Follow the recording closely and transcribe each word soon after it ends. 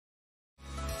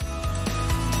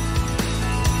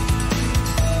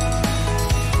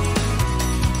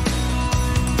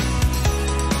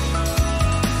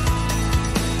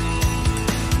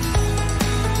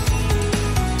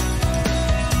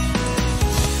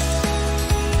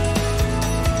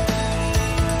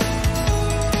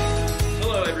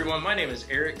name is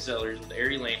Eric Zellers with the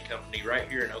Erie Land Company right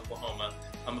here in Oklahoma.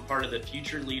 I'm a part of the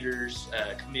Future Leaders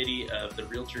Committee of the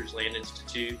Realtors Land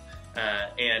Institute,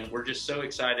 and we're just so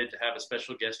excited to have a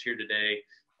special guest here today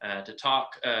to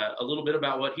talk a little bit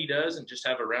about what he does and just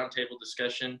have a roundtable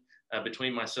discussion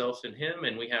between myself and him.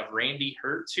 And we have Randy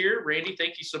Hertz here. Randy,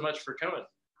 thank you so much for coming.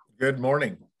 Good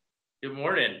morning. Good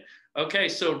morning. Okay,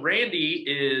 so Randy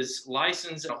is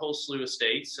licensed in a whole slew of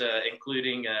states,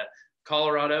 including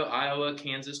Colorado, Iowa,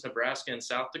 Kansas, Nebraska, and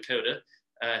South Dakota.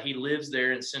 He lives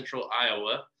there in central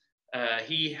Iowa.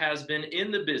 He has been in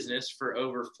the business for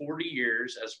over 40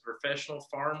 years as a professional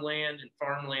farmland and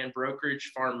farmland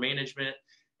brokerage, farm management,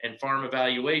 and farm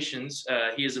evaluations.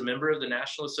 He is a member of the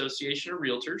National Association of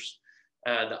Realtors,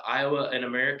 the Iowa and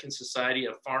American Society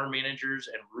of Farm Managers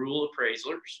and Rural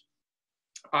Appraisers,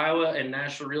 Iowa and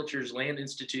National Realtors Land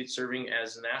Institute, serving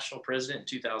as national president in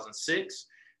 2006.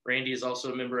 Randy is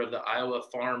also a member of the Iowa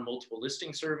Farm Multiple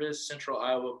Listing Service, Central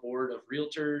Iowa Board of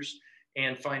Realtors,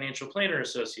 and Financial Planner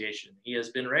Association. He has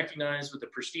been recognized with the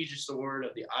prestigious award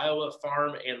of the Iowa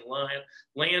Farm and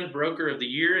Land Broker of the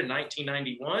Year in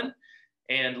 1991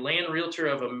 and Land Realtor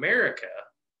of America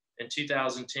in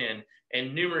 2010,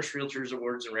 and numerous Realtors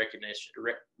Awards and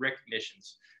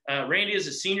recognitions. Randy is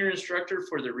a senior instructor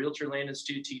for the Realtor Land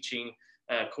Institute, teaching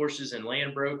courses in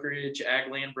land brokerage,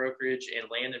 ag land brokerage, and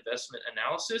land investment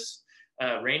analysis.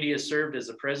 Randy has served as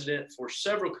the president for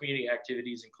several community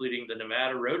activities, including the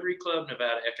Nevada Rotary Club,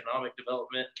 Nevada Economic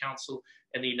Development Council,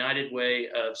 and the United Way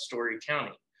of Story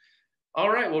County. All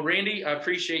right, well, Randy, I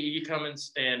appreciate you coming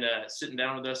and sitting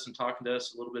down with us and talking to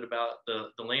us a little bit about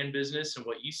the land business and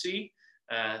what you see.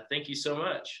 Thank you so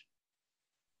much.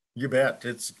 You bet.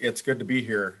 It's good to be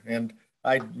here. And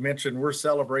I mentioned we're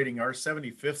celebrating our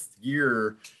 75th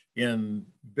year in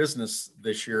business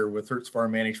this year with Hertz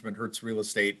Farm Management, Hertz Real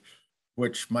Estate,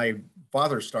 which my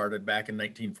father started back in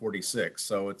 1946.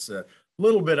 So it's a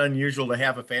little bit unusual to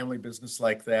have a family business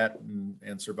like that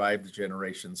and survive the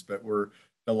generations, but we're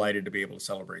delighted to be able to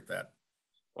celebrate that.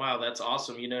 Wow, that's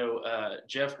awesome. You know,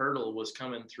 Jeff Hurdle was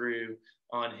coming through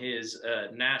on his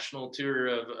national tour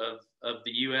of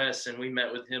the U.S., and we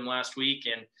met with him last week,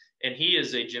 and he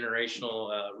is a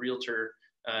generational realtor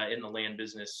in the land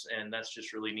business, and that's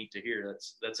just really neat to hear.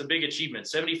 That's a big achievement.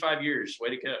 75 years, way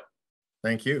to go.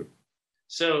 Thank you.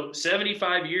 So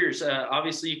 75 years.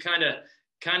 Obviously, you kind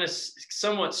of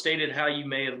somewhat stated how you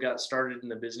may have got started in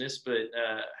the business, but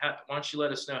why don't you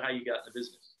let us know how you got in the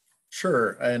business?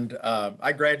 Sure. And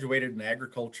I graduated in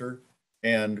agriculture,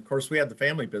 and of course we had the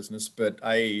family business, but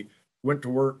I went to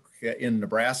work in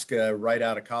Nebraska right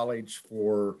out of college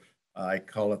for, I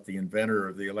call it the inventor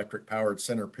of the electric powered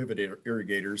center pivot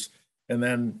irrigators, and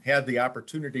then had the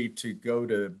opportunity to go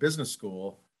to business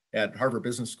school at Harvard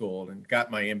Business School and got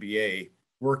my MBA.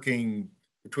 Working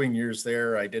between years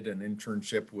there, I did an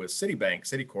internship with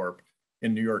Citicorp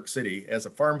in New York City. As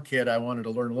a farm kid, I wanted to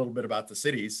learn a little bit about the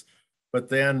cities, but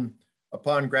then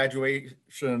upon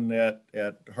graduation at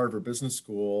Harvard Business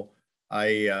School,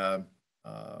 I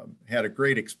had a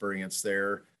great experience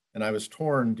there, and I was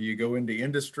torn. Do you go into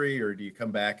industry or do you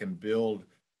come back and build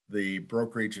the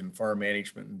brokerage and farm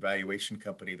management and valuation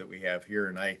company that we have here?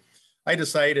 And I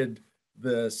decided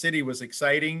the city was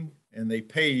exciting and they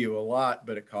pay you a lot,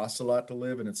 but it costs a lot to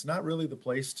live, and it's not really the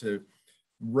place to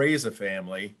raise a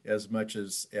family as much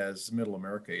as middle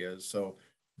America is. So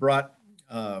brought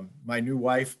my new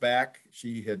wife back.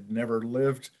 She had never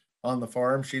lived on the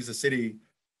farm. She's a city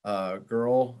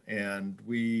girl, and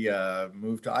we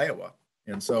moved to Iowa.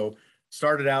 And so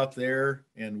started out there,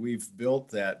 and we've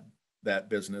built that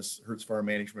business, Hertz Farm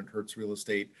Management, Hertz Real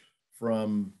Estate,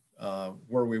 from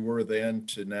where we were then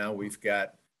to now. We've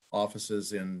got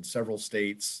offices in several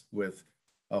states with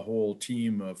a whole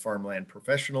team of farmland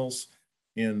professionals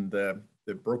in the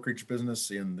brokerage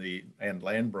business, and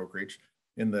land brokerage,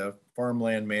 in the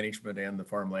farmland management and the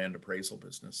farmland appraisal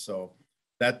business. So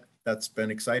that's been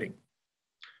exciting.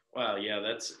 Wow, yeah,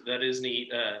 that is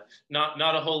neat.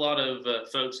 Not a whole lot of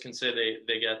folks can say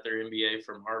they got their MBA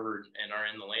from Harvard and are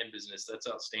in the land business. That's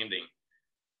outstanding.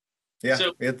 Yeah,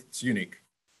 so it's unique.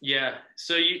 Yeah.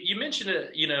 So you mentioned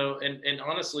it, you know, and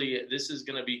honestly, this is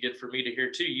going to be good for me to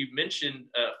hear too. You mentioned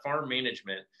farm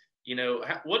management. You know,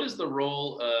 what is the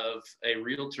role of a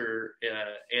realtor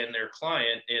and their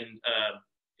client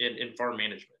in farm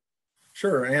management?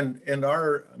 Sure. And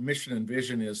our mission and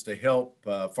vision is to help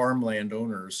farmland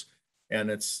owners, and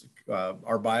it's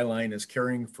our byline is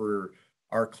caring for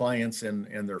our clients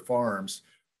and their farms.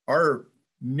 Our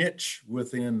niche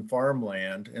within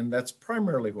farmland, and that's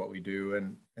primarily what we do,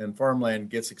 and farmland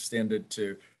gets extended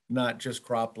to not just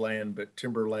cropland, but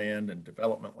timberland and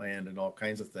development land and all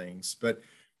kinds of things. But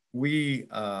we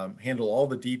handle all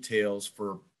the details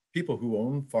for people who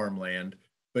own farmland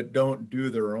but don't do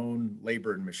their own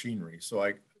labor and machinery. So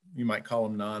you might call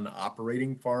them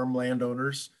non-operating farm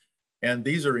landowners, and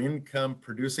these are income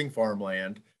producing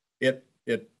farmland. It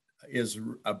is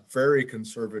a very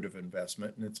conservative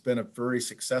investment, and it's been a very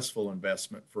successful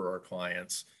investment for our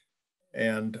clients.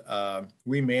 And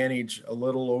we manage a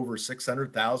little over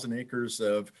 600,000 acres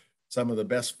of some of the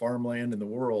best farmland in the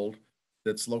world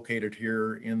that's located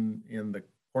here in the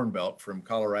Corn Belt, from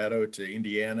Colorado to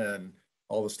Indiana and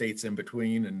all the states in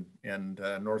between, and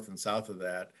north and south of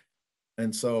that.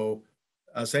 And so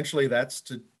essentially that's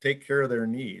to take care of their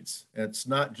needs. It's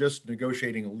not just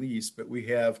negotiating a lease, but we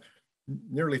have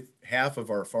nearly half of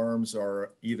our farms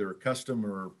are either custom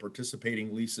or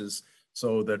participating leases,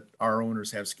 so that our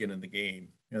owners have skin in the game,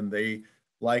 and they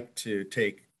like to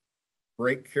take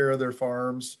great care of their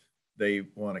farms. They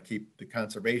want to keep the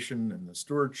conservation and the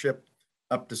stewardship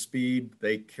up to speed.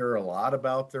 They care a lot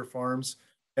about their farms,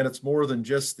 and it's more than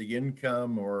just the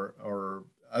income or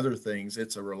other things.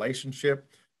 It's a relationship.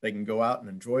 They can go out and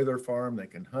enjoy their farm. They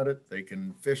can hunt it. They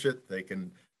can fish it. They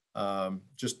can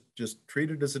just treat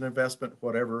it as an investment,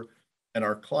 whatever. And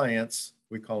our clients,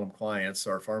 we call them clients,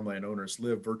 our farmland owners,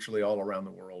 live virtually all around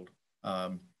the world.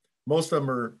 Most of them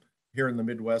are here in the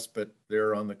Midwest, but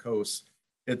they're on the coast.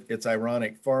 It's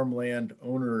ironic. Farmland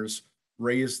owners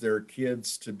raise their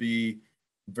kids to be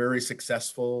very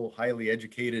successful, highly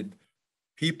educated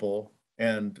people,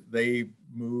 and they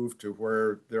move to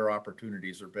where their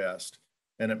opportunities are best.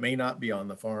 And it may not be on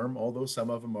the farm, although some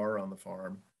of them are on the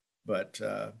farm, but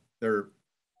they're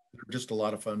just a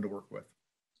lot of fun to work with.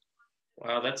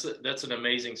 Wow, that's an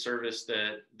amazing service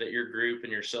that your group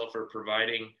and yourself are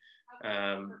providing.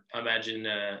 I imagine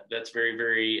that's very,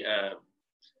 very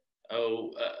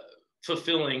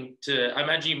fulfilling. I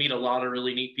imagine you meet a lot of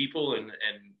really neat people and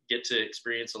get to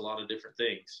experience a lot of different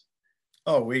things.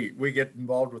 Oh, we get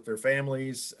involved with their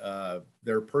families,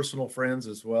 their personal friends,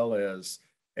 as well as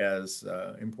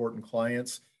important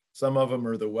clients. Some of them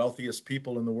are the wealthiest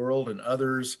people in the world, and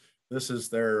others, this is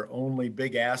their only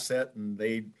big asset, and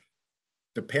they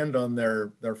depend on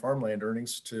their farmland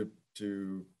earnings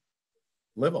to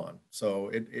live on.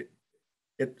 So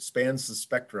it spans the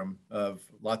spectrum of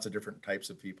lots of different types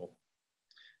of people.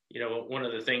 You know, one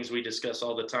of the things we discuss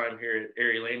all the time here at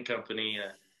Area Land Company,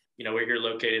 you know, we're here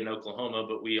located in Oklahoma,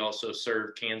 but we also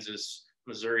serve Kansas,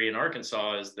 Missouri, and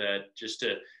Arkansas, is that just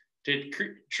to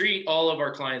treat all of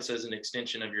our clients as an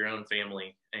extension of your own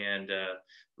family, and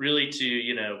really to,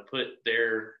 you know, put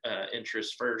their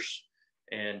interests first,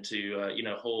 and to, you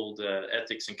know, hold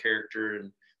ethics and character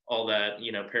and all that,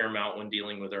 you know, paramount when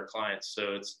dealing with our clients.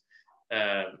 So it's,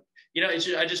 you know,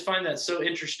 I just find that so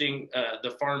interesting,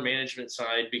 the farm management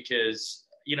side, because,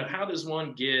 you know, how does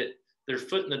one get their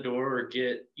foot in the door or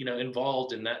get, you know,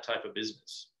 involved in that type of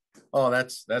business? Oh,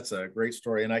 that's a great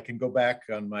story. And I can go back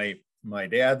on my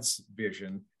dad's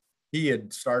vision. He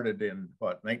had started in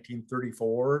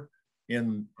 1934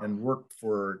 and worked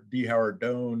for D. Howard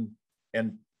Doane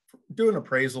and doing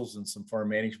appraisals and some farm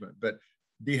management. But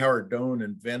D. Howard Doane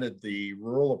invented the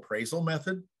rural appraisal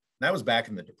method. That was back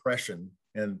in the Depression,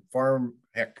 and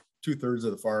 2/3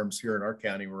 of the farms here in our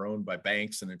county were owned by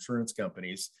banks and insurance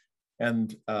companies.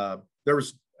 And there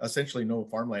was essentially no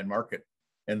farmland market.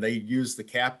 And they used the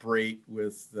cap rate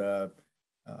with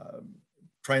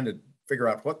trying to figure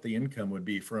out what the income would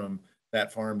be from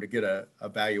that farm to get a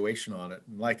valuation on it.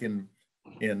 And like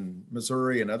in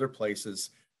Missouri and other places,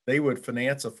 they would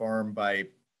finance a farm by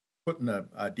putting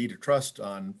a deed of trust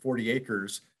on 40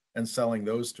 acres and selling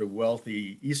those to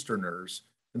wealthy Easterners.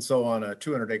 And so on a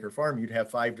 200-acre farm, you'd have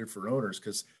 5 different owners,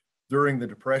 because during the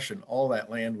Depression, all that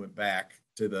land went back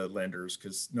to the lenders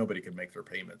because nobody could make their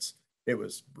payments. It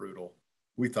was brutal.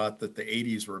 We thought that the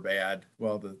 80s were bad.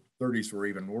 Well, the 30s were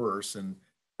even worse. And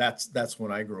that's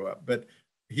when I grew up. But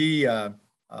he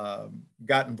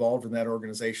got involved in that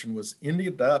organization,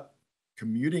 ended up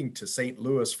commuting to St.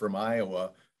 Louis from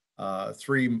Iowa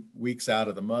 3 weeks out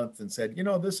of the month, and said, you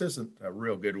know, this isn't a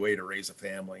real good way to raise a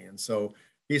family. And so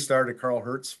he started Carl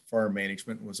Hertz Farm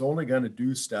Management and was only going to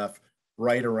do stuff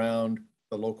right around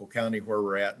the local county where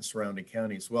we're at and surrounding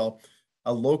counties. Well,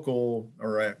 a local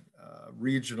or a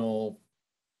regional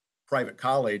private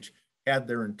college had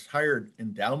their entire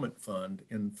endowment fund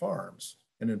in farms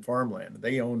and in farmland.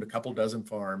 They owned a couple dozen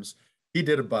farms. He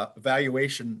did a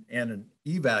evaluation and an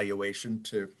evaluation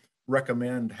to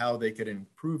recommend how they could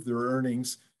improve their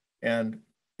earnings. And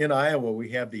in Iowa, we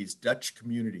have these Dutch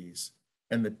communities,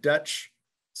 and the Dutch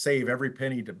save every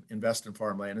penny to invest in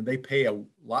farmland, and they pay a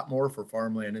lot more for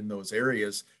farmland in those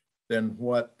areas than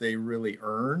what they really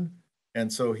earn.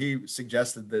 And so he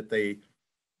suggested that they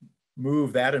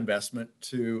move that investment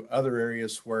to other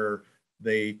areas where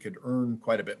they could earn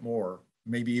quite a bit more,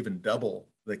 maybe even double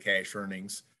the cash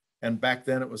earnings. And back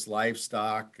then it was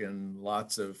livestock and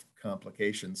lots of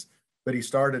complications. But he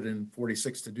started in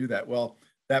 46 to do that. Well,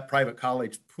 that private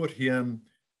college put him,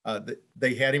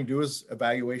 they had him do his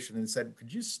evaluation and said,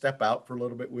 could you step out for a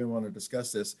little bit? We want to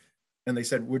discuss this. And they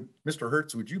said, Mr.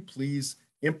 Hertz, would you please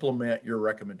implement your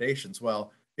recommendations?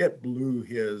 Well, it blew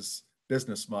his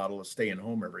business model of staying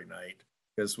home every night,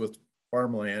 because with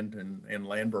farmland and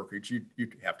land brokerage, you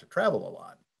have to travel a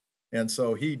lot. And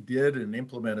so he did and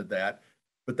implemented that.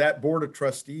 But that board of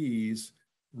trustees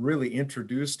really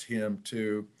introduced him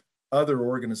to other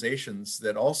organizations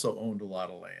that also owned a lot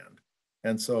of land.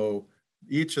 And so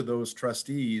each of those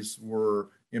trustees were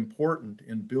important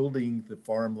in building the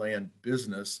farmland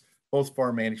business, both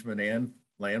farm management and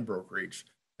land brokerage.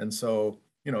 And so,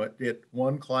 you know, it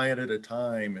one client at a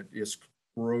time, it just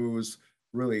grows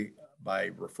really by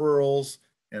referrals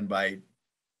and by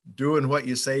doing what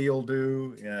you say you'll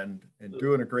do and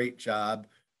doing a great job.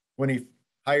 When he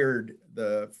hired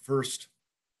the first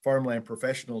farmland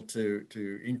professional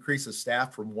to increase his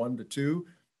staff from 1 to 2,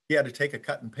 he had to take a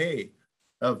cut in pay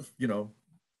of,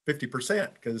 50%,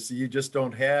 because you just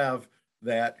don't have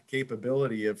that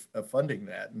capability of funding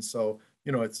that. And so,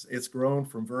 it's grown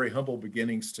from very humble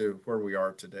beginnings to where we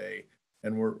are today.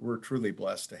 And we're truly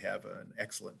blessed to have an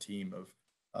excellent team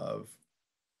of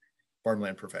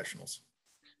farmland professionals.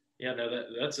 Yeah, no,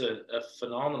 that's a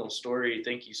phenomenal story.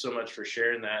 Thank you so much for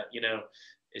sharing that.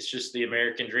 It's just the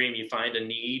American dream. You find a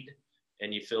need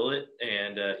and you fill it,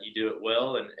 and you do it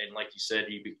well. And like you said,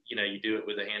 you do it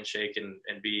with a handshake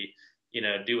and be,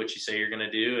 do what you say you're going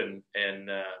to do. And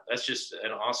that's just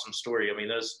an awesome story. I mean,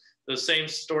 those same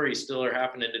stories still are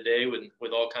happening today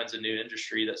with all kinds of new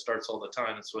industry that starts all the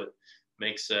time. That's what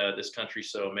makes this country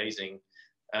so amazing.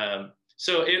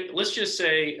 So let's just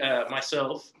say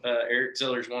myself, Eric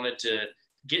Zellers, wanted to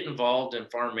get involved in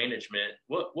farm management.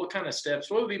 What kind of steps?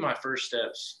 What would be my first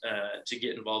steps to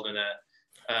get involved in that?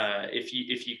 If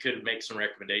you could make some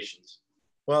recommendations.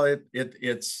 Well,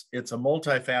 it's a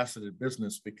multifaceted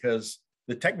business, because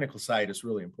the technical side is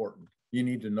really important. You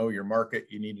need to know your market.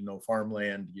 You need to know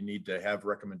farmland. You need to have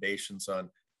recommendations on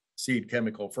seed,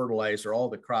 chemical, fertilizer, all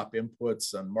the crop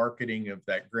inputs, on marketing of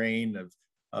that grain,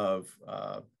 of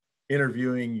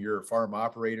interviewing your farm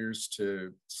operators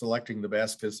to selecting the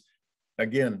best. Because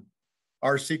again,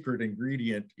 our secret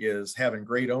ingredient is having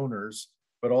great owners,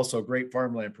 but also great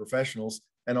farmland professionals,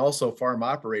 and also farm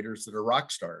operators that are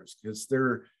rock stars, because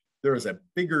there is a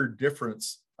bigger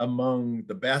difference among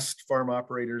the best farm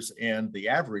operators and the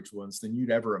average ones than you'd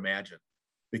ever imagine,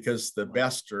 because the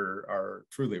best are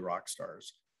truly rock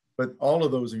stars. But all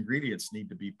of those ingredients need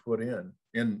to be put in.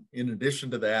 And in addition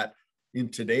to that, in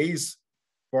today's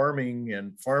farming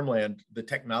and farmland, the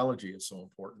technology is so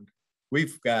important.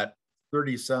 We've got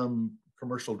 30 some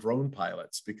commercial drone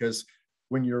pilots, because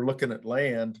when you're looking at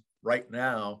land right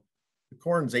now, the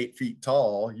corn's 8 feet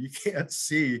tall. You can't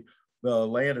see the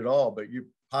land at all, but you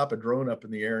pop a drone up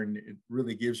in the air and it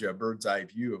really gives you a bird's eye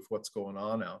view of what's going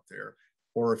on out there.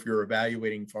 Or if you're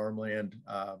evaluating farmland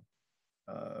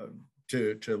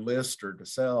to list or to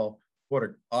sell, what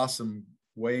an awesome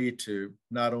way to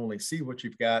not only see what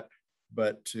you've got,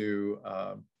 but to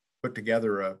put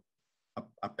together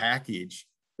a package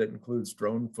that includes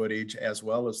drone footage as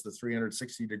well as the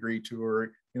 360-degree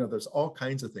tour. There's all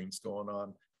kinds of things going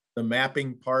on. The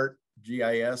mapping part,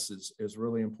 GIS, is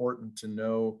really important to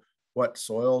know what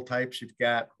soil types you've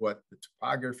got, what the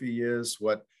topography is,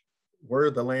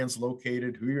 where the land's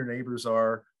located, who your neighbors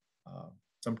are.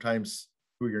 Sometimes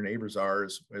who your neighbors are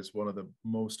is one of the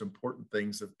most important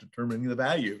things of determining the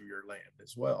value of your land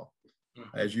as well,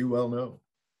 as you well know.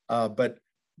 But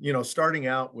starting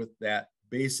out with that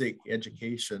basic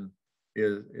education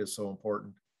is so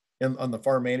important. And on the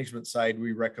farm management side,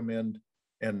 we recommend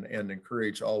and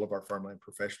encourage all of our farmland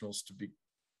professionals to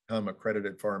become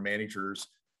accredited farm managers.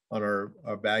 On our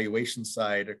valuation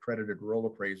side, accredited rural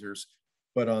appraisers,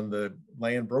 but on the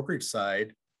land brokerage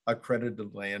side,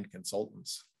 accredited land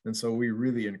consultants. And so we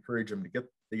really encourage them to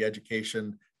get the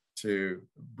education, to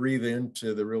breathe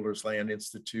into the Realtors Land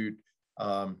Institute.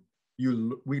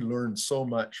 We learn so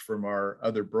much from our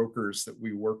other brokers that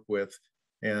we work with.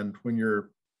 And when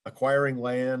you're acquiring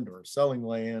land or selling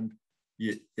land,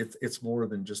 it's more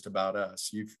than just about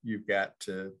us. You've got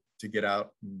to get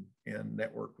out and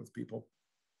network with people.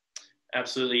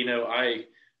 Absolutely.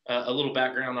 A little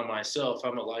background on myself.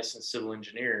 I'm a licensed civil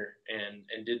engineer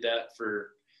and did that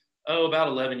for about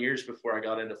 11 years before I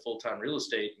got into full-time real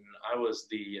estate. And I was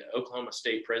the Oklahoma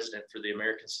State president for the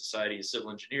American Society of Civil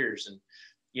Engineers. And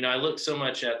I look so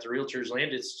much at the Realtors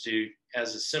Land Institute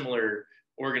as a similar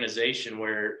organization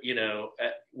where,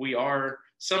 we are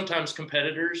sometimes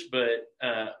competitors, but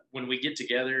when we get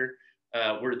together,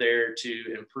 we're there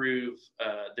to improve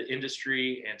the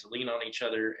industry and to lean on each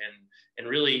other and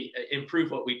really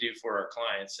improve what we do for our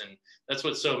clients. And that's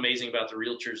what's so amazing about the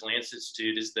Realtors Land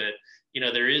Institute is that,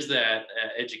 there is that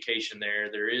education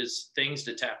there. There is things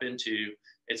to tap into.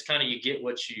 It's kind of, you get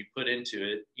what you put into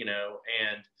it,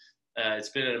 and it's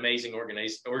been an amazing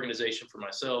organization for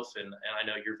myself, and I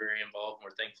know you're very involved, and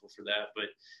we're thankful for that.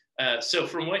 But so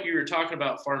from what you were talking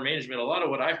about farm management, a lot of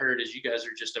what I heard is you guys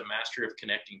are just a master of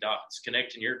connecting dots,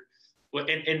 connecting your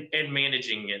and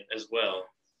managing it as well.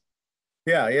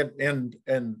 Yeah,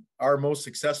 and our most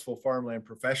successful farmland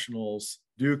professionals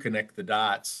do connect the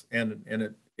dots, and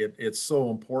it's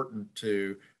so important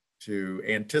to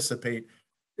anticipate.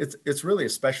 It's really a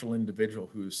special individual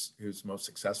who's most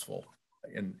successful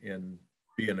in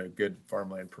being a good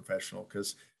farmland professional,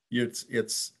 because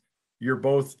you're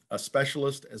both a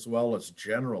specialist as well as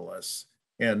generalist,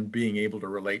 and being able to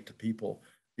relate to people.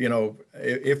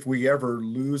 If we ever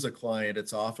lose a client,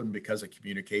 it's often because of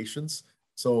communications.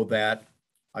 So that,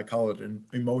 I call it an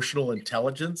emotional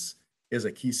intelligence, is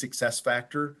a key success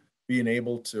factor. Being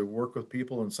able to work with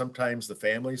people, and sometimes the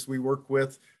families we work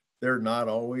with, they're not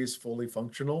always fully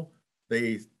functional.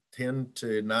 They tend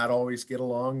to not always get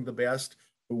along the best,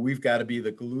 but we've got to be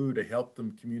the glue to help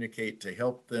them communicate, to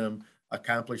help them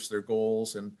accomplish their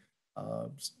goals. And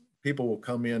people will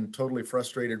come in totally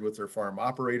frustrated with their farm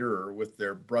operator or with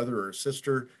their brother or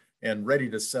sister and ready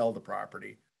to sell the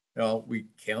property. We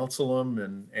counsel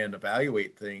them and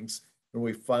evaluate things, and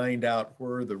we find out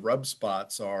where the rub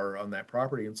spots are on that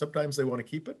property. And sometimes they want to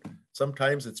keep it.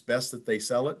 Sometimes it's best that they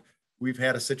sell it. We've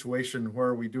had a situation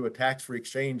where we do a tax-free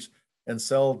exchange and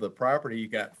sell the property. You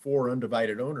got 4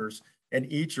 undivided owners,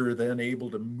 and each are then able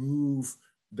to move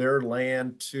their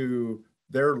land to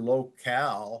their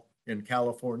locale in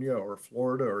California or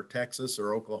Florida or Texas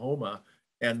or Oklahoma,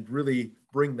 and really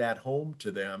bring that home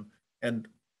to them. And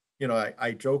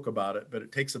I joke about it, but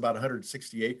it takes about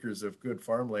 160 acres of good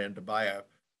farmland to buy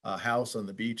a house on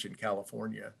the beach in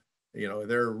California.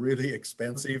 They're really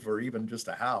expensive, or even just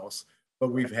a house.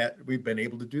 But we've been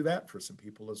able to do that for some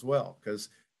people as well, because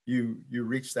you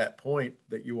reach that point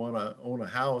that you want to own a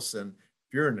house, and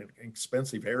if you're in an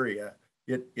expensive area,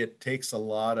 it takes a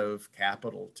lot of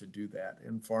capital to do that,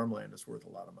 and farmland is worth a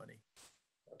lot of money.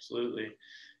 Absolutely.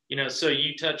 So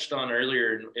you touched on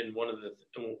earlier in one of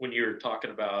when you were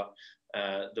talking about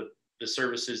the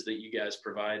services that you guys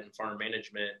provide in farm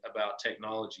management about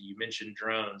technology. You mentioned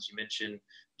drones. You mentioned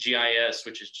GIS,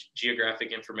 which is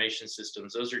Geographic Information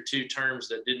Systems. Those are 2 terms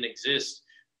that didn't exist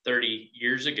 30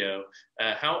 years ago.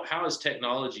 How has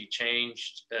technology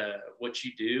changed what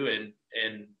you do,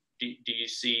 and do you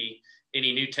see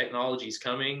any new technologies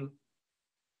coming?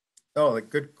 Oh, a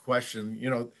good question.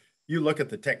 You look at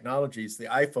the technologies, the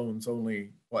iPhone's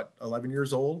only, 11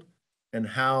 years old, and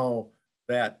how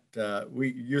that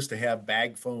we used to have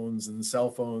bag phones and cell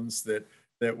phones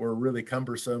that were really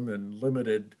cumbersome and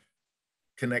limited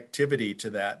connectivity to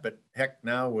that. But heck,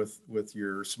 now with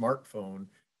your smartphone,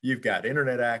 you've got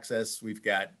internet access, we've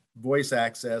got voice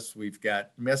access, we've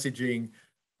got messaging.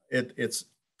 It's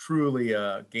truly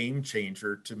a game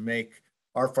changer to make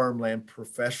our farmland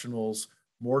professionals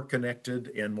more connected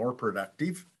and more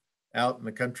productive out in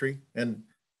the country. And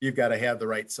you've got to have the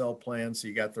right cell plan, so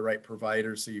you got the right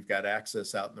providers, so you've got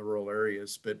access out in the rural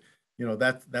areas. But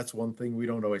that's one thing we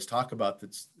don't always talk about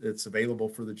that's available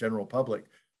for the general public.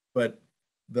 But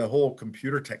the whole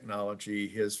computer technology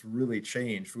has really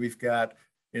changed. We've got,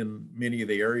 in many of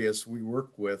the areas we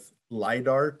work with,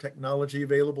 LiDAR technology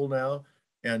available now,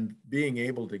 and being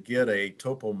able to get a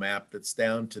topo map that's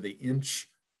down to the inch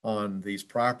on these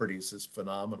properties is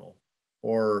phenomenal.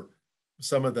 Or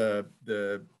some of the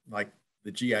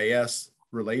GIS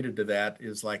related to that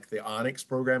is like the Onyx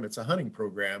program. It's a hunting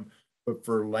program, but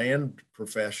for land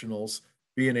professionals,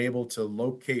 being able to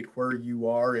locate where you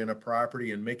are in a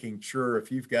property and making sure,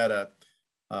 if you've got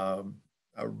a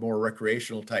more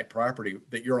recreational type property,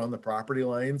 that you're on the property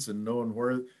lines, and knowing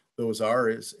where those are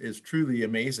is truly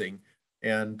amazing.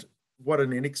 And what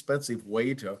an inexpensive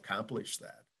way to accomplish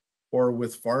that. Or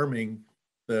with farming,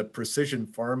 the precision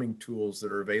farming tools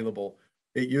that are available.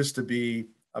 It used to be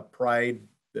a pride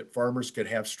that farmers could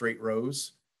have straight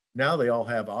rows. Now they all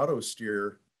have auto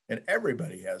steer, and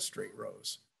everybody has straight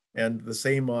rows. And the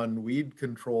same on weed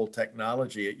control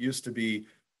technology. It used to be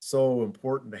so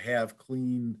important to have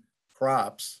clean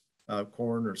crops,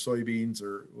 corn or soybeans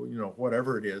or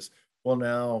whatever it is. Well,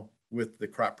 now with the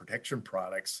crop protection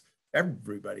products,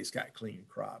 everybody's got clean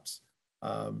crops.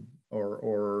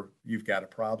 or you've got a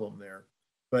problem there.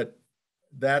 But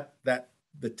that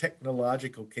the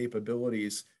technological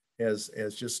capabilities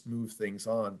has just moved things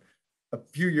on. A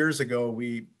few years ago,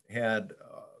 we had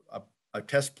a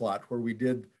test plot where we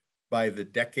did by the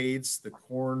decades, the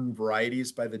corn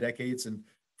varieties by the decades, and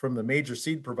from the major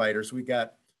seed providers, we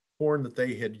got corn that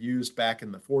they had used back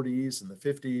in the 40s and the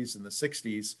 50s and the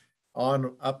 60s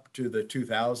on up to the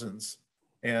 2000s.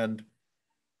 And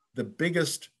the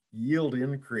biggest yield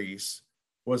increase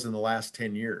was in the last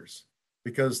 10 years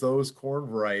because those corn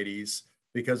varieties,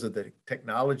 because of the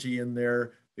technology in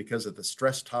there, because of the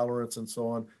stress tolerance and so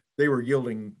on, they were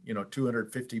yielding,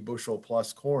 250 bushel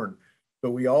plus corn.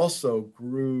 But we also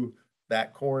grew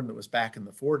that corn that was back in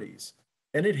the 40s.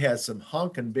 And it has some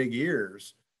honking big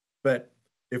ears. But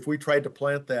if we tried to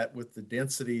plant that with the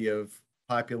density of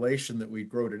population that we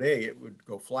grow today, it would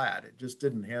go flat. It just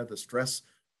didn't have the stress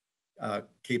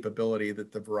capability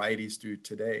that the varieties do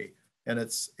today. And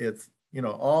it's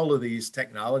all of these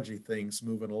technology things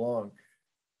moving along.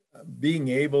 Being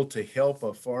able to help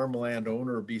a farmland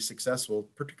owner be successful,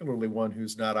 particularly one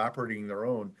who's not operating their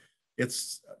own,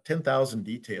 it's 10,000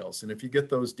 details. And if you get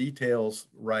those details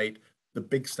right, the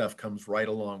big stuff comes right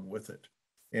along with it.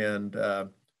 And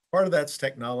part of that's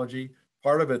technology.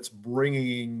 Part of it's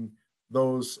bringing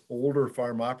those older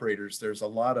farm operators. There's a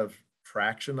lot of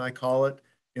traction, I call it,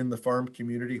 in the farm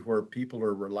community where people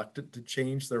are reluctant to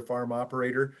change their farm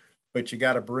operator, but you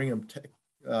got to bring them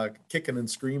kicking and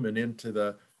screaming into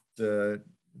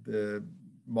the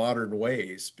modern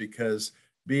ways, because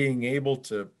being able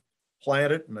to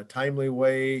plant it in a timely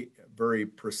way, very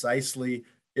precisely,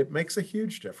 it makes a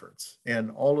huge difference. And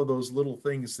all of those little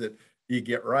things that you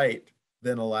get right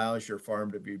then allows your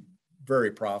farm to be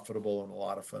very profitable and a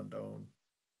lot of fun to own.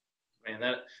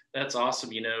 Man, that's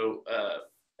awesome.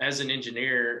 As an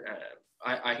engineer,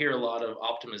 I hear a lot of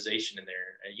optimization in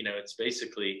there. It's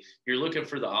basically you're looking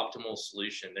for the optimal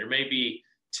solution. There may be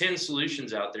 10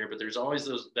 solutions out there, but there's always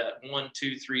that 1,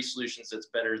 2, 3 solutions that's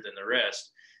better than the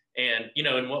rest. And,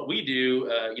 in what we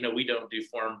do, we don't do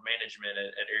farm management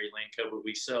at Area Land Co., but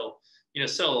we sell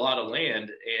a lot of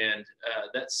land. And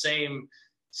that same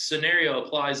scenario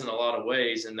applies in a lot of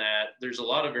ways, in that there's a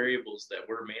lot of variables that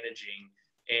we're managing.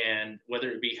 And whether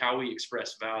it be how we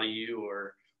express value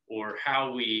or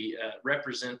how we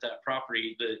represent that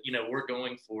property, we're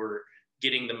going for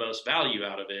getting the most value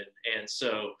out of it. And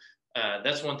so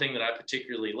that's one thing that I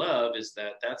particularly love, is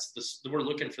that we're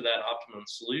looking for that optimum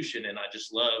solution. And I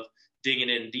just love digging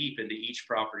in deep into each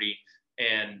property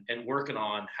and working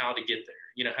on how to get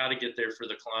there, how to get there for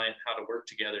the client, how to work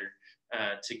together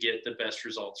to get the best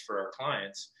results for our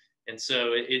clients. And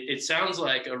so it sounds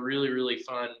like a really, really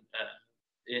fun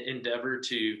endeavor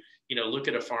to, look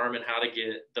at a farm and how to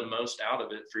get the most out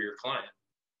of it for your client.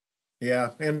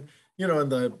 Yeah. And, in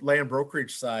the land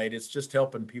brokerage side, it's just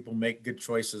helping people make good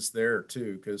choices there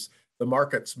too, because the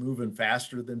market's moving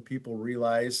faster than people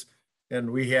realize.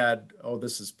 And we had,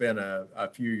 this has been a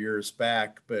few years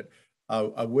back, but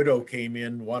a widow came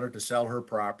in, wanted to sell her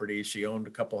property. She owned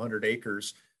a couple hundred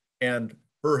acres, and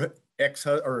her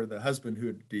or the husband who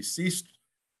had deceased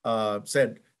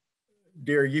said,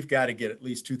 "Dear, you've got to get at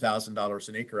least $2,000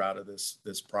 an acre out of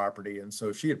this property." And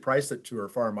so she had priced it to her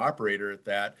farm operator at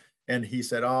that. And he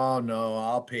said, "Oh no,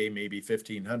 I'll pay maybe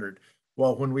 $1,500.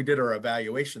 Well, when we did our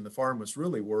evaluation, the farm was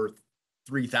really worth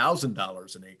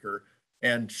 $3,000 an acre.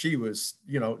 And she was,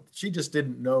 she just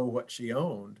didn't know what she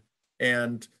owned.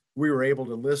 And we were able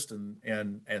to list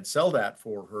and sell that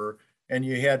for her. And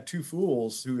you had two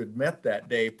fools who had met that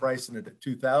day pricing it at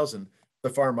 $2,000. The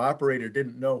farm operator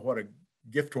didn't know what a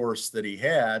gift horse that he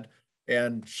had,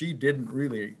 and she didn't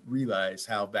really realize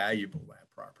how valuable that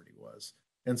property was.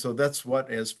 And so that's what,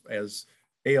 as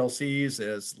ALCs,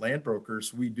 as land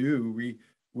brokers, we do.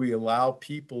 We allow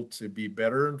people to be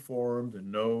better informed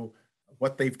and know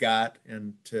what they've got,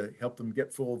 and to help them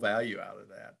get full value out of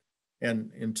that.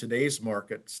 And in today's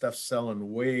market, stuff's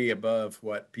selling way above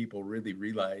what people really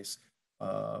realize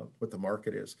what the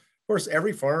market is. Of course,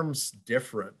 every farm's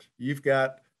different. You've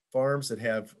got farms that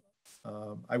have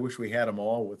I wish we had them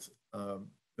all with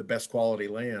the best quality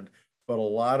land, but a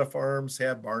lot of farms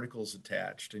have barnacles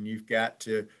attached, and you've got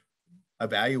to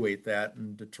evaluate that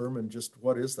and determine just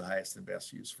what is the highest and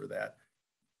best use for that.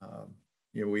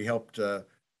 We helped a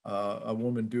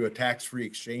woman do a tax-free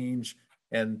exchange,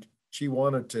 and she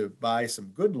wanted to buy some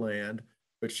good land,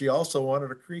 but she also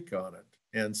wanted a creek on it.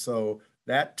 And so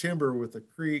that timber with the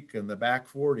creek and the back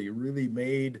 40 really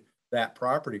made that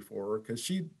property for her, because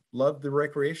she love the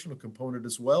recreational component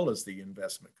as well as the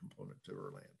investment component to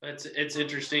our land. It's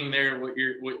interesting there what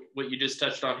you just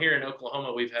touched on. Here in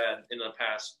Oklahoma, we've had in the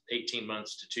past 18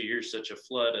 months to 2 years such a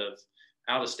flood of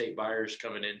out-of-state buyers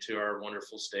coming into our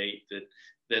wonderful state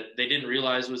that they didn't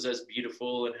realize was as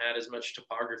beautiful and had as much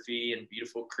topography and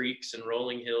beautiful creeks and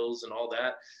rolling hills and all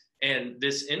that. And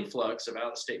this influx of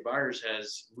out-of-state buyers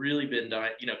has really been,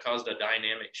 caused a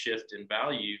dynamic shift in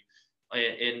value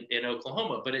in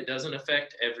Oklahoma, but it doesn't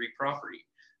affect every property.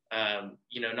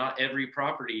 Not every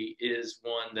property is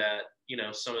one that,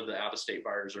 some of the out-of-state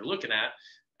buyers are looking at.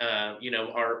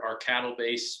 Our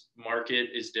cattle-based market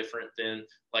is different than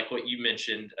like what you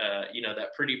mentioned,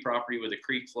 that pretty property with a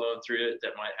creek flowing through it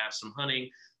that might have some hunting,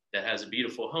 that has a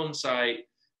beautiful home site.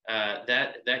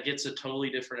 That gets a totally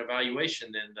different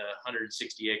evaluation than the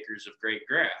 160 acres of great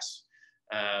grass.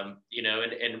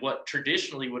 And what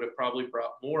traditionally would have probably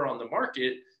brought more on the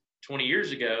market 20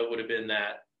 years ago would have been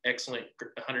that excellent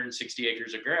 160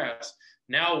 acres of grass.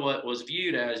 Now what was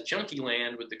viewed as junky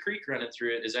land with the creek running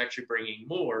through it is actually bringing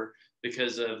more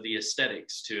because of the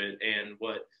aesthetics to it and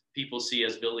what people see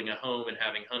as building a home and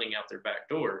having hunting out their back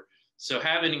door. So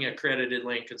having an accredited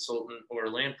land consultant or a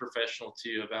land professional to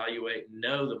evaluate and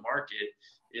know the market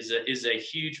is a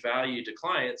huge value to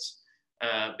clients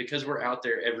because we're out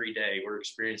there every day. We're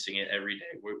experiencing it every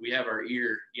day. We have our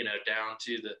ear, down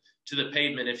to the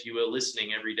pavement, if you will,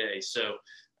 listening every day. So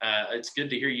it's good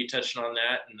to hear you touching on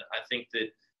that. And I think that,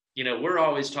 we're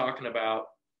always talking about,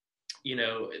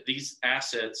 these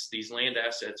assets, these land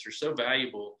assets are so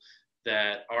valuable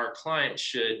that our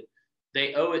clients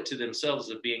they owe it to themselves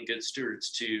of being good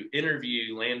stewards to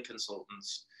interview land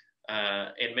consultants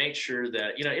and make sure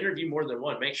that, interview more than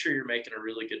one, make sure you're making a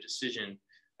really good decision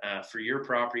for your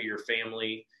property, your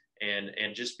family,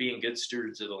 and just being good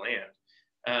stewards of the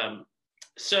land.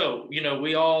 So,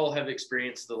 we all have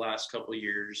experienced the last couple of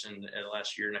years and the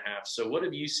last year and a half. So what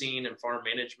have you seen in farm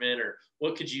management, or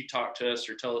what could you talk to us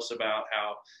or tell us about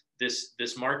how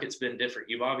this market's been different?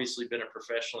 You've obviously been a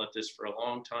professional at this for a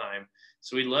long time.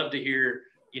 So we'd love to hear,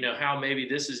 how maybe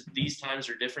these times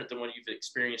are different than what you've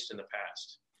experienced in the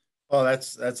past. Well,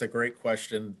 that's a great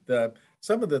question.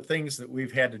 Some of the things that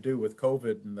we've had to do with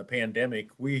COVID and the pandemic,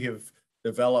 we have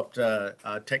developed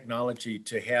technology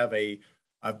to have a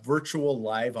virtual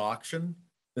live auction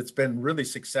that's been really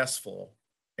successful.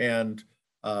 And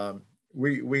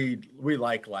we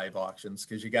like live auctions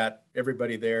because you got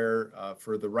everybody there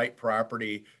for the right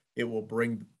property. It will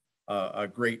bring a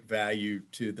great value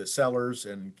to the sellers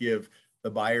and give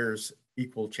the buyers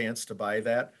equal chance to buy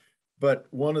that. But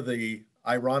one of the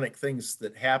ironic things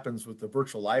that happens with the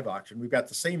virtual live auction, we've got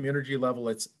the same energy level.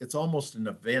 It's almost an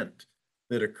event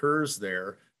that occurs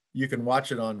there. You can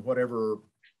watch it on whatever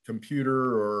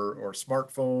computer or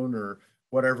smartphone or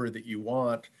whatever that you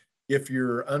want. If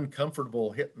you're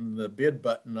uncomfortable hitting the bid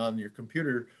button on your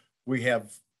computer, we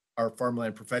have our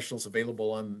farmland professionals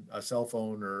available on a cell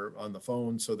phone or on the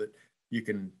phone so that you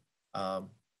can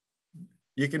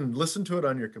listen to it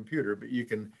on your computer, but you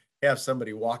can have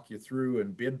somebody walk you through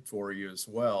and bid for you as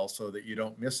well so that you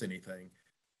don't miss anything.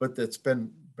 But that's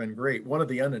been great. One of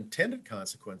the unintended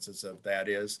consequences of that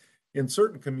is in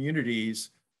certain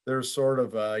communities, there's sort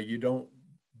of you don't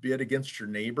bid against your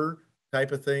neighbor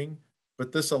type of thing,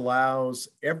 but this allows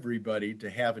everybody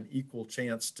to have an equal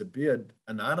chance to bid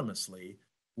anonymously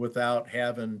without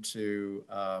having to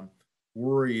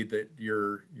worry that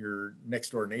your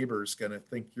next door neighbor is going to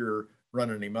think you're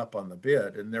running him up on the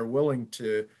bid, and they're willing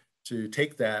to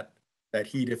take that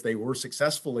heat if they were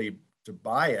successfully to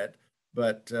buy it.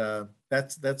 But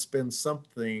that's been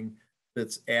something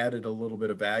that's added a little bit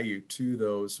of value to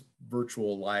those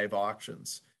virtual live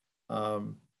auctions.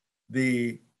 Some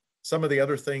of the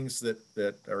other things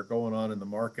that are going on in the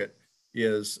market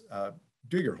is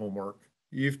do your homework.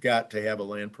 You've got to have a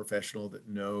land professional that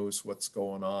knows what's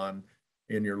going on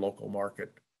in your local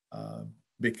market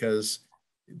because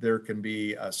there can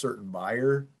be a certain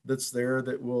buyer that's there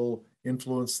that will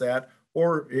influence that,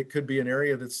 or it could be an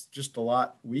area that's just a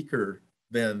lot weaker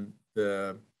than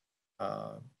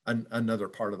another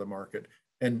part of the market.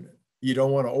 And you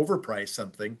don't want to overprice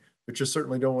something, but you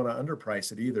certainly don't want to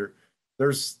underprice it either.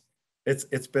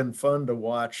 It's been fun to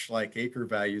watch like acre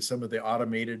value, some of the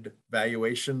automated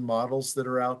valuation models that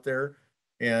are out there.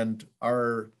 And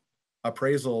our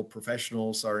appraisal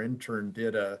professionals, our intern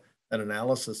did an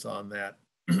analysis on that.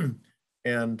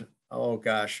 And oh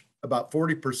gosh, about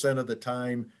 40% of the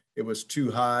time it was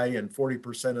too high and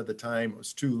 40% of the time it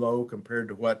was too low compared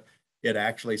to what it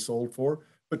actually sold for.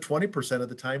 But 20% of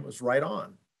the time it was right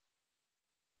on.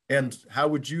 And how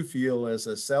would you feel as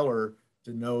a seller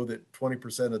to know that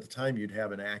 20% of the time you'd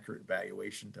have an accurate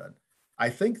valuation done? I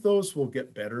think those will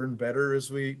get better and better as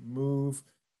we move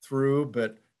through,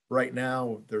 but right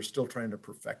now they're still trying to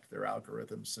perfect their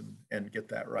algorithms and get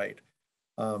that right.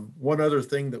 One other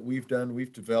thing that we've done,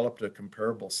 we've developed a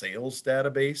comparable sales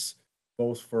database,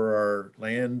 both for our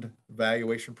land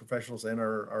valuation professionals and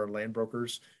our land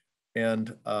brokers.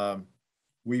 And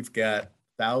we've got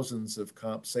thousands of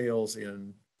comp sales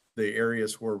in the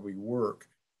areas where we work.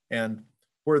 And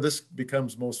where this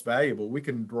becomes most valuable, we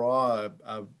can draw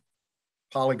a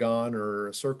polygon or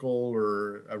a circle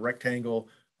or a rectangle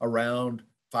around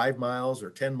 5 miles or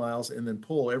 10 miles and then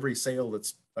pull every sale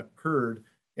that's occurred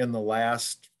in the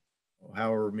last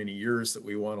however many years that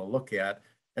we want to look at,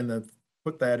 and then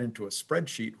put that into a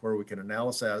spreadsheet where we can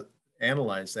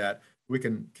analyze that. We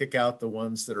can kick out the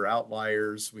ones that are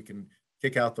outliers. We can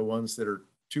kick out the ones that are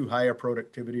too high a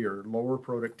productivity or lower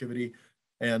productivity,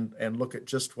 and look at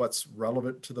just what's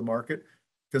relevant to the market,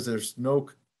 because there's no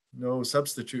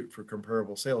substitute for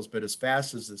comparable sales. But as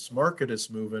fast as this market is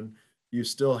moving, you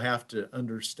still have to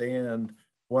understand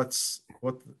what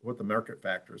the market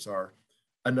factors are.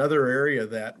 Another area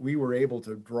that we were able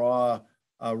to draw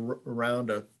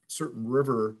around a certain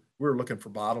river, we were looking for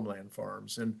bottomland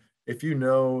farms. And if you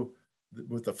know,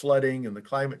 with the flooding and the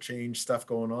climate change stuff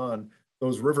going on,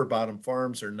 those river bottom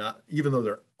farms are not, even though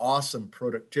they're awesome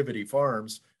productivity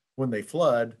farms, when they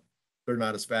flood, they're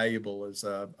not as valuable as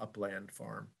a upland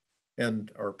farm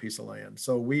or a piece of land.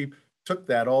 So we took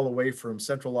that all the way from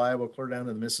central Iowa clear down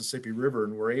to the Mississippi River,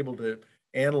 and we're able to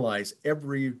analyze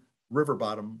every river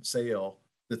bottom sale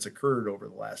that's occurred over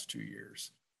the last 2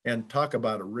 years, and talk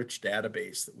about a rich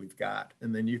database that we've got.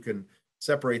 And then you can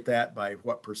separate that by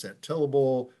what percent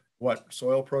tillable, what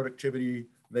soil productivity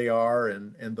they are,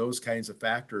 and those kinds of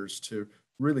factors to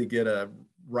really get a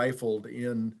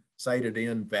sighted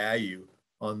in value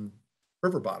on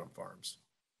river bottom farms.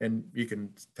 And you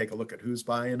can take a look at who's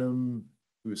buying them,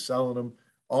 who's selling them.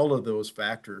 All of those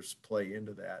factors play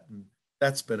into that. And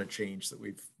that's been a change that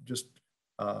we've just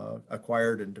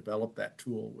acquired and developed that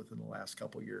tool within the last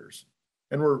couple of years.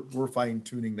 And we're fine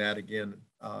tuning that again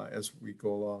as we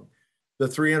go along. The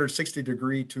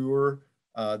 360-degree tour,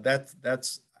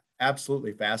 that's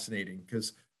absolutely fascinating,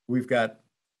 because we've got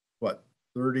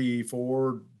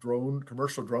 34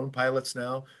 commercial drone pilots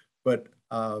now, but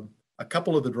a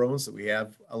couple of the drones that we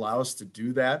have allow us to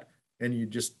do that. And you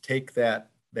just take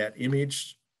that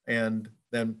image, and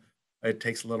then it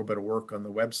takes a little bit of work on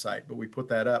the website, but we put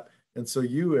that up. And so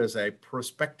you, as a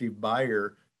prospective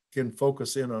buyer, can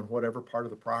focus in on whatever part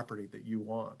of the property that you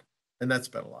want. And that's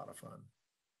been a lot of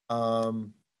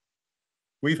fun.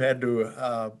 We've had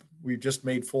to, we just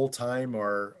made full-time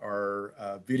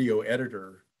our video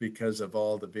editor because of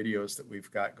all the videos that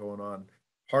we've got going on.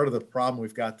 Part of the problem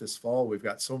we've got this fall, we've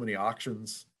got so many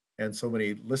auctions and so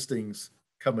many listings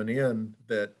coming in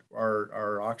that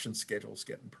our auction schedule is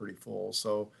getting pretty full.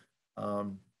 So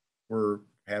we're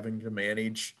having to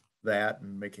manage that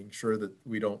and making sure that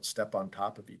we don't step on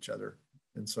top of each other.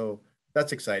 And so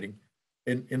that's exciting.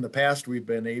 In the past, we've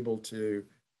been able to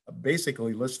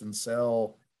basically list and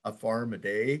sell a farm a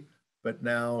day, but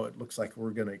now it looks like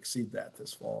we're going to exceed that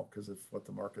this fall because of what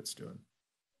the market's doing.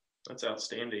 That's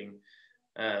outstanding.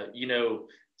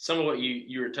 Some of what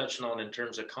you were touching on in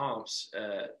terms of comps,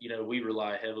 we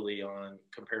rely heavily on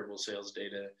comparable sales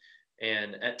data.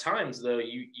 And at times, though,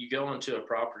 you go onto a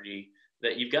property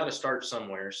that you've got to start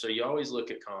somewhere. So you always look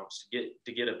at comps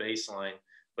to get a baseline.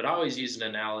 But I always use an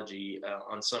analogy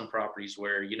on some properties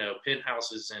where,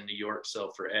 penthouses in New York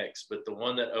sell for X, but the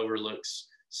one that overlooks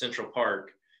Central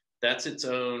Park, that's its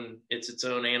own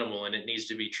animal, and it needs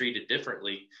to be treated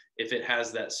differently if it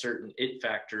has that certain it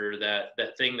factor,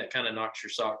 that thing that kind of knocks your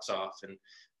socks off.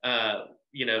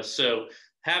 And so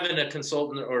having a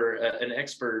consultant or an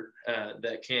expert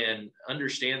that can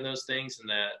understand those things and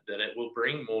that it will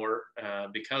bring more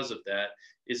because of that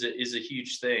is a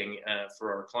huge thing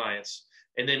for our clients.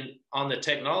 And then on the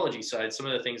technology side, some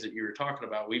of the things that you were talking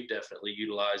about, we've definitely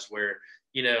utilized where,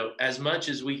 as much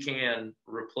as we can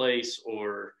replace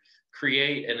or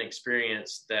create an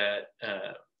experience that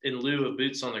in lieu of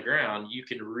boots on the ground, you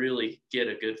can really get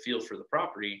a good feel for the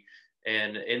property.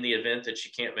 And in the event that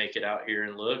you can't make it out here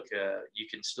and look, you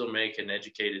can still make an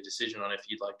educated decision on if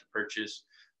you'd like to purchase.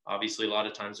 Obviously, a lot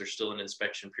of times there's still an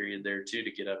inspection period there too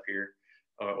to get up here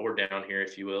or down here,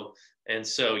 if you will. And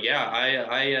so, yeah,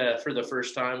 I for the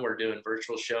first time, we're doing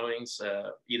virtual showings,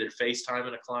 either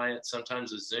FaceTiming a client,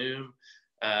 sometimes a Zoom.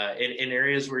 In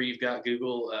areas where you've got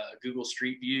Google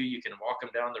Street View, you can walk them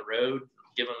down the road,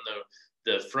 give them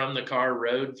the from the car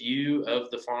road view of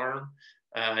the farm.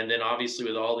 And then obviously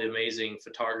with all the amazing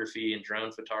photography and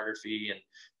drone photography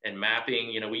and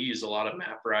mapping, we use a lot of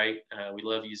MapRight. We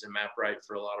love using MapRight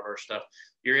for a lot of our stuff.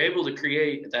 You're able to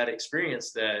create that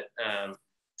experience that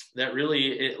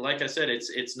really, like I said,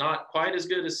 it's not quite as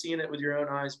good as seeing it with your own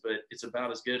eyes, but it's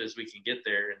about as good as we can get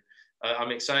there. And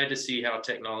I'm excited to see how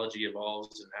technology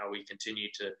evolves and how we continue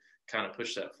to kind of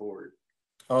push that forward.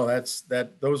 Oh,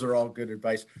 those are all good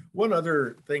advice. One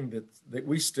other thing that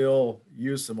we still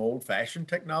use some old-fashioned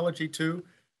technology too.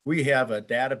 We have a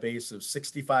database of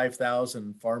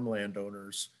 65,000 farmland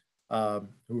owners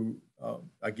who,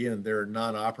 again, they're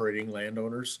non-operating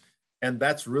landowners, and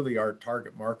that's really our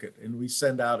target market. And we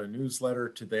send out a newsletter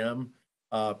to them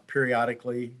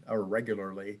periodically or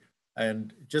regularly,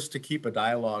 and just to keep a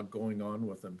dialogue going on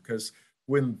with them, because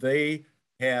when they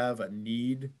have a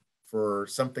need for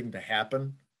something to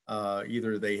happen,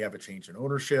 either they have a change in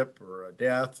ownership or a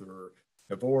death or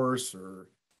divorce,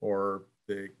 or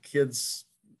the kids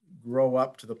grow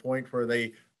up to the point where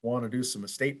they want to do some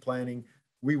estate planning,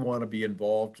 we want to be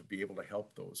involved to be able to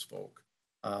help those folk.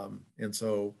 And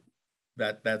so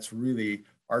that's really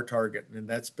our target. And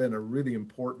that's been a really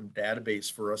important database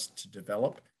for us to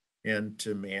develop and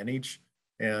to manage.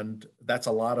 And that's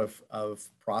a lot of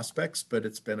prospects, but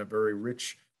it's been a very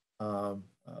rich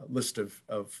list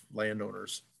of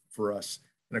landowners for us.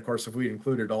 And of course, if we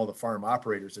included all the farm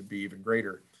operators, it'd be even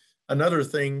greater. Another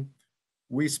thing,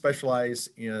 we specialize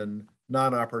in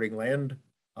non-operating land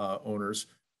owners.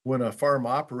 When a farm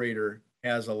operator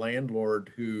has a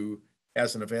landlord who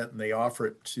has an event and they offer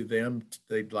it to them,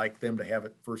 they'd like them to have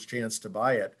a first chance to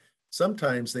buy it.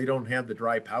 Sometimes they don't have the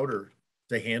dry powder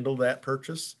to handle that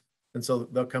purchase. And so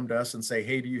they'll come to us and say,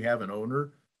 hey, do you have an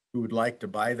owner who would like to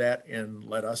buy that and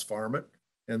let us farm it?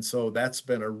 And so that's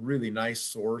been a really nice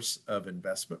source of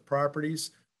investment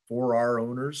properties for our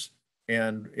owners.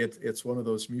 And it's one of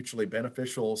those mutually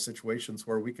beneficial situations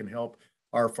where we can help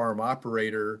our farm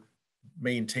operator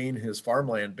maintain his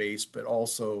farmland base, but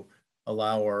also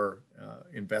allow our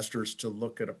investors to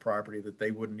look at a property that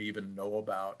they wouldn't even know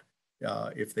about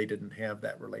if they didn't have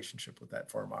that relationship with that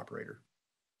farm operator.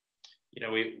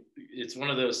 It's one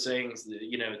of those things that,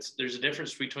 there's a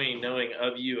difference between knowing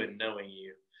of you and knowing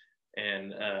you.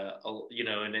 And,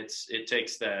 and it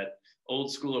takes that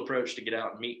old school approach to get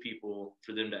out and meet people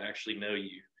for them to actually know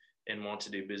you and want to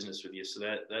do business with you. So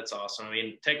that's awesome. I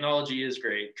mean, technology is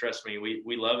great. Trust me,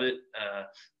 we love it.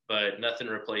 But nothing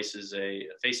replaces a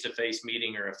face-to-face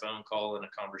meeting or a phone call and a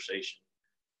conversation.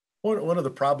 One of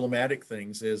the problematic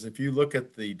things is if you look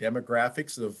at the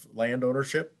demographics of land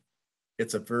ownership,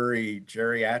 it's a very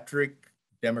geriatric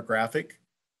demographic.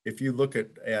 If you look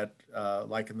at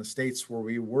like in the states where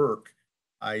we work,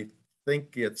 I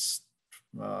think it's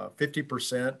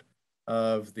 50%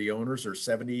 of the owners are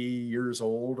 70 years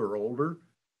old or older.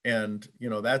 And,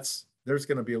 there's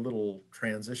going to be a little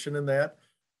transition in that.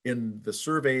 In the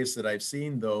surveys that I've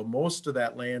seen, though, most of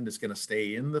that land is going to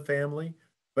stay in the family,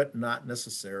 but not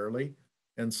necessarily.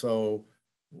 And so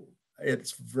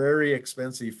it's very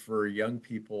expensive for young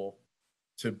people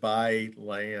to buy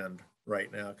land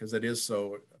right now because it is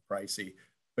so pricey.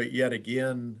 But yet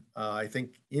again, I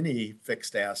think any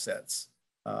fixed assets,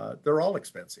 they're all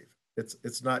expensive.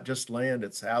 It's not just land,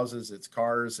 it's houses, it's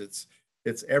cars,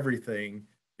 it's everything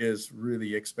is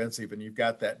really expensive. And you've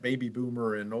got that baby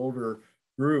boomer and older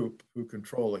group who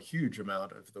control a huge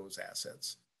amount of those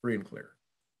assets, free and clear.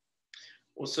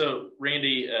 Well, so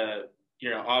Randy,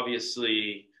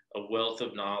 obviously a wealth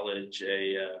of knowledge,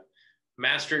 a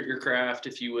master at your craft,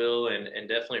 if you will, and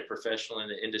definitely a professional in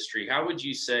the industry. How would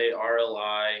you say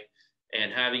RLI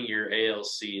and having your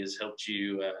ALC has helped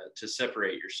you to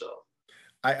separate yourself?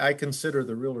 I consider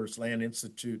the Realtors Land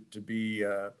Institute to be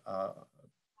a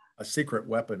secret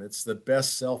weapon. It's the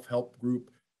best self-help group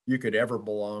you could ever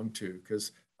belong to,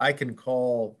 because I can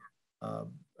call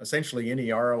essentially any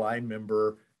RLI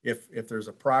member if there's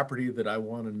a property that I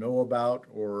want to know about,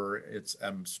 or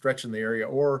I'm stretching the area,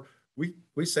 or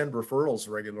we send referrals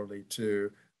regularly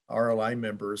to RLI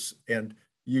members, and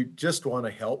you just want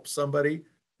to help somebody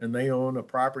and they own a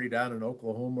property down in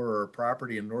Oklahoma or a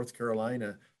property in North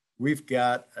Carolina. We've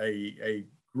got a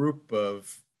group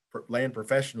of land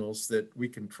professionals that we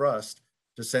can trust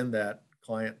to send that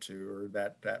client to, or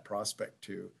that prospect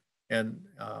to. And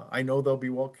I know they'll be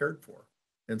well cared for.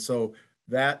 And so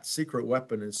that secret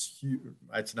weapon is huge.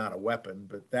 It's not a weapon,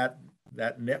 but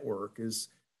that network is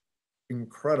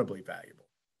incredibly valuable.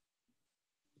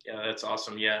 Yeah, that's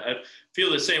awesome. Yeah, I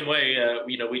feel the same way.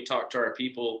 We talk to our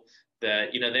people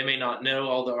that, they may not know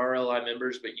all the RLI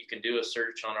members, but you can do a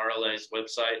search on RLI's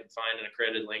website and find an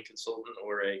accredited land consultant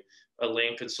or a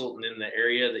land consultant in the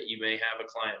area that you may have a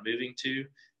client moving to.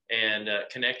 And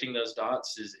connecting those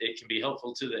dots it can be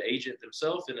helpful to the agent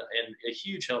themselves and a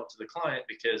huge help to the client,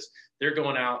 because they're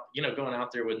going out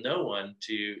there with no one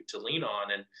to lean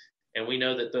on. And we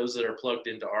know that those that are plugged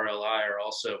into RLI are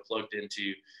also plugged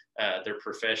into their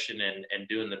profession and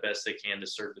doing the best they can to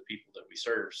serve the people that we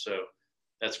serve. So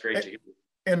that's great to hear.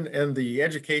 And the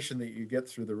education that you get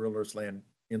through the Realtors Land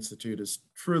Institute is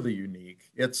truly unique.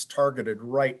 It's targeted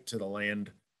right to the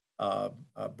land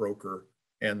broker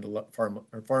and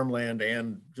the farmland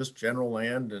and just general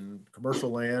land and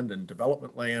commercial land and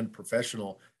development land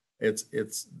professional.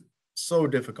 It's so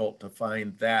difficult to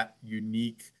find that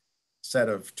unique set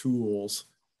of tools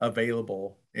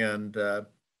available, and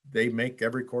they make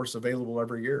every course available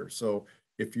every year. So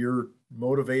if you're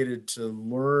motivated to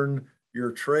learn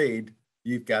your trade,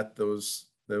 you've got those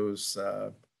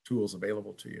tools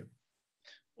available to you.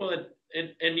 Well,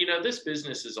 and this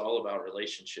business is all about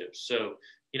relationships. So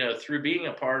through being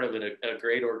a part of a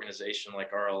great organization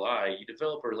like RLI, you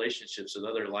develop relationships with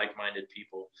other like-minded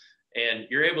people, and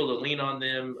you're able to lean on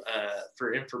them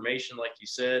for information, like you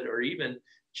said, or even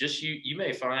just you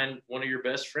may find one of your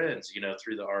best friends,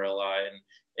 through the RLI,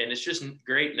 and it's just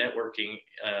great networking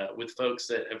with folks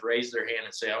that have raised their hand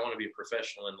and say, I want to be a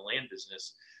professional in the land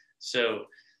business. So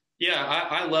yeah,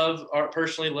 I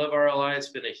personally love RLI. It's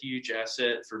been a huge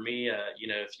asset for me.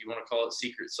 If you want to call it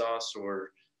secret sauce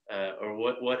or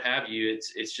what have you,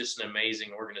 it's just an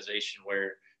amazing organization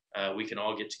where we can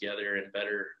all get together and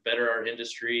better our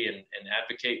industry and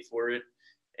advocate for it.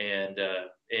 And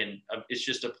it's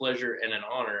just a pleasure and an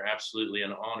honor, absolutely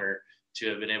an honor, to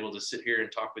have been able to sit here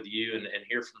and talk with you and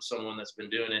hear from someone that's been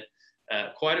doing it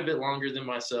quite a bit longer than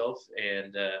myself.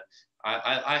 And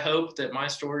I hope that my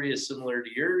story is similar to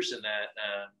yours, and that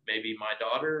maybe my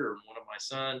daughter or one of my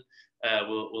son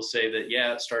will say that,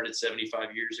 yeah, it started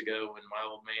 75 years ago when my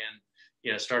old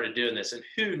man, started doing this. And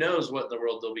who knows what in the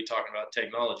world they'll be talking about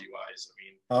technology wise. I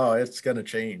mean, oh, it's going to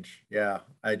change. Yeah.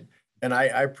 I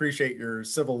appreciate your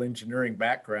civil engineering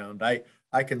background.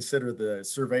 I consider the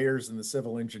surveyors and the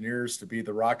civil engineers to be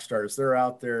the rock stars. They're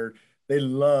out there. They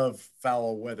love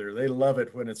foul weather. They love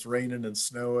it when it's raining and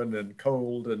snowing and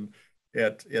cold, and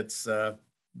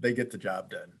they get the job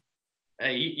done.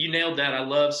 Hey, you nailed that. I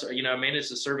love, I manage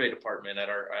the survey department at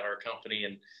our company,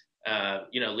 and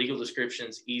legal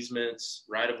descriptions, easements,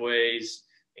 right-of-ways,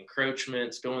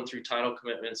 encroachments, going through title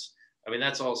commitments. I mean,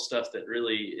 that's all stuff that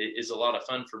really is a lot of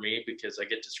fun for me, because I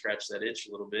get to scratch that itch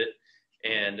a little bit.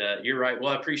 And you're right.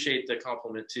 Well, I appreciate the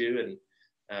compliment too. And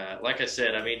like I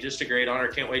said, I mean, just a great honor.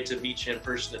 Can't wait to meet you in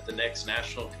person at the next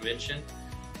national convention.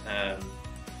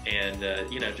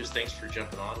 Just thanks for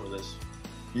jumping on with us.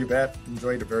 You bet.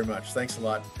 Enjoyed it very much. Thanks a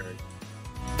lot, Eric.